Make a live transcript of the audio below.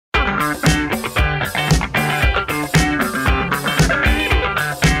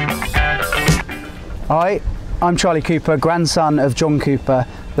Hi, I'm Charlie Cooper, grandson of John Cooper,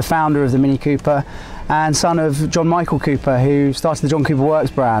 the founder of the Mini Cooper, and son of John Michael Cooper, who started the John Cooper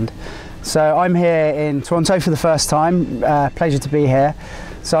Works brand. So I'm here in Toronto for the first time. Pleasure to be here.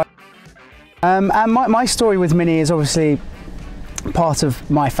 So, and my story with Mini is obviously part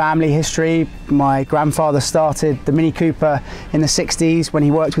of my family history. My grandfather started the Mini Cooper in the 60s when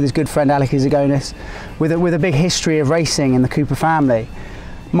he worked with his good friend Alec Issigonis, with a big history of racing in the Cooper family.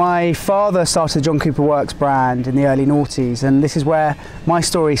 My father started the John Cooper Works brand in the early noughties, and this is where my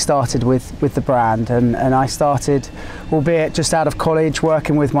story started with the brand. And I started, albeit just out of college,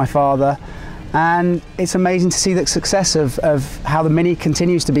 working with my father. And it's amazing to see the success of how the Mini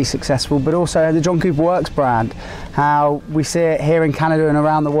continues to be successful, but also the John Cooper Works brand, how we see it here in Canada and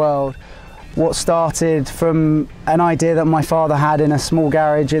around the world. What started from an idea that my father had in a small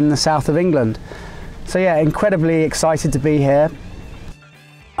garage in the south of England. So yeah, incredibly excited to be here.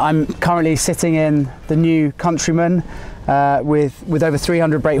 I'm currently sitting in the new Countryman with over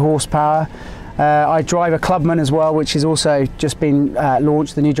 300 brake horsepower. I drive a Clubman as well, which has also just been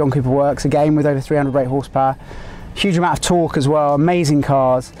launched, the new John Cooper Works, again with over 300 brake horsepower. Huge amount of torque as well, amazing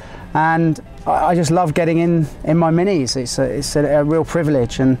cars. And I just love getting in my Minis. It's a real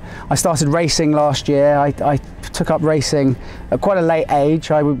privilege. And I started racing last year. I took up racing at quite a late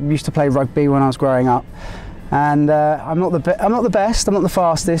age. I used to play rugby when I was growing up. And I'm not the best, I'm not the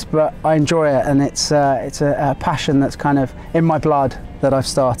fastest, but I enjoy it, and it's a passion that's kind of in my blood that I've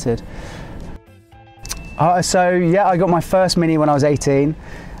started. So yeah, I got my first Mini when I was 18,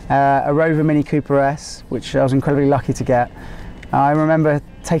 a Rover Mini Cooper S, which I was incredibly lucky to get. I remember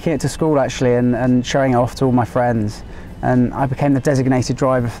taking it to school actually and showing it off to all my friends. And I became the designated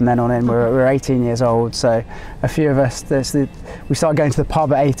driver from then on in. We were 18 years old, so a few of us, we started going to the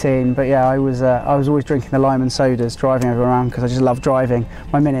pub at 18, but yeah, I was always drinking the lime and sodas, driving everyone around because I just loved driving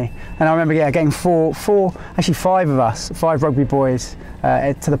my Mini. And I remember getting actually five of us, 5 rugby boys,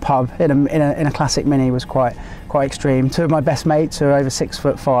 to the pub in a classic Mini. Was quite extreme. 2 of my best mates, who are over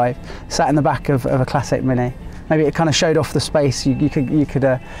 6'5", sat in the back of a classic Mini. Maybe it kind of showed off the space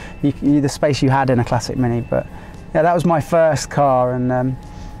the space you had in a classic Mini, but yeah, that was my first car, and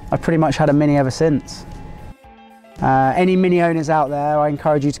I've pretty much had a Mini ever since. Any Mini owners out there, I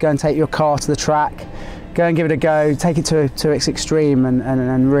encourage you to go and take your car to the track, go and give it a go, take it to its extreme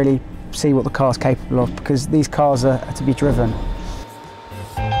and really see what the car's capable of, because these cars are to be driven.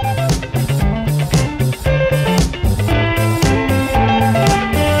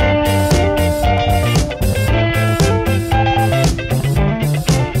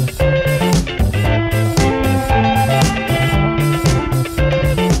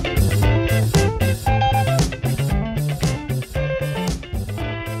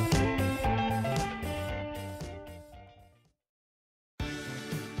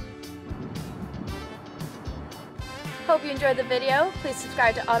 Hope you enjoyed the video. Please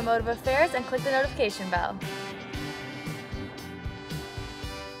subscribe to Automotive Affairs and click the notification bell.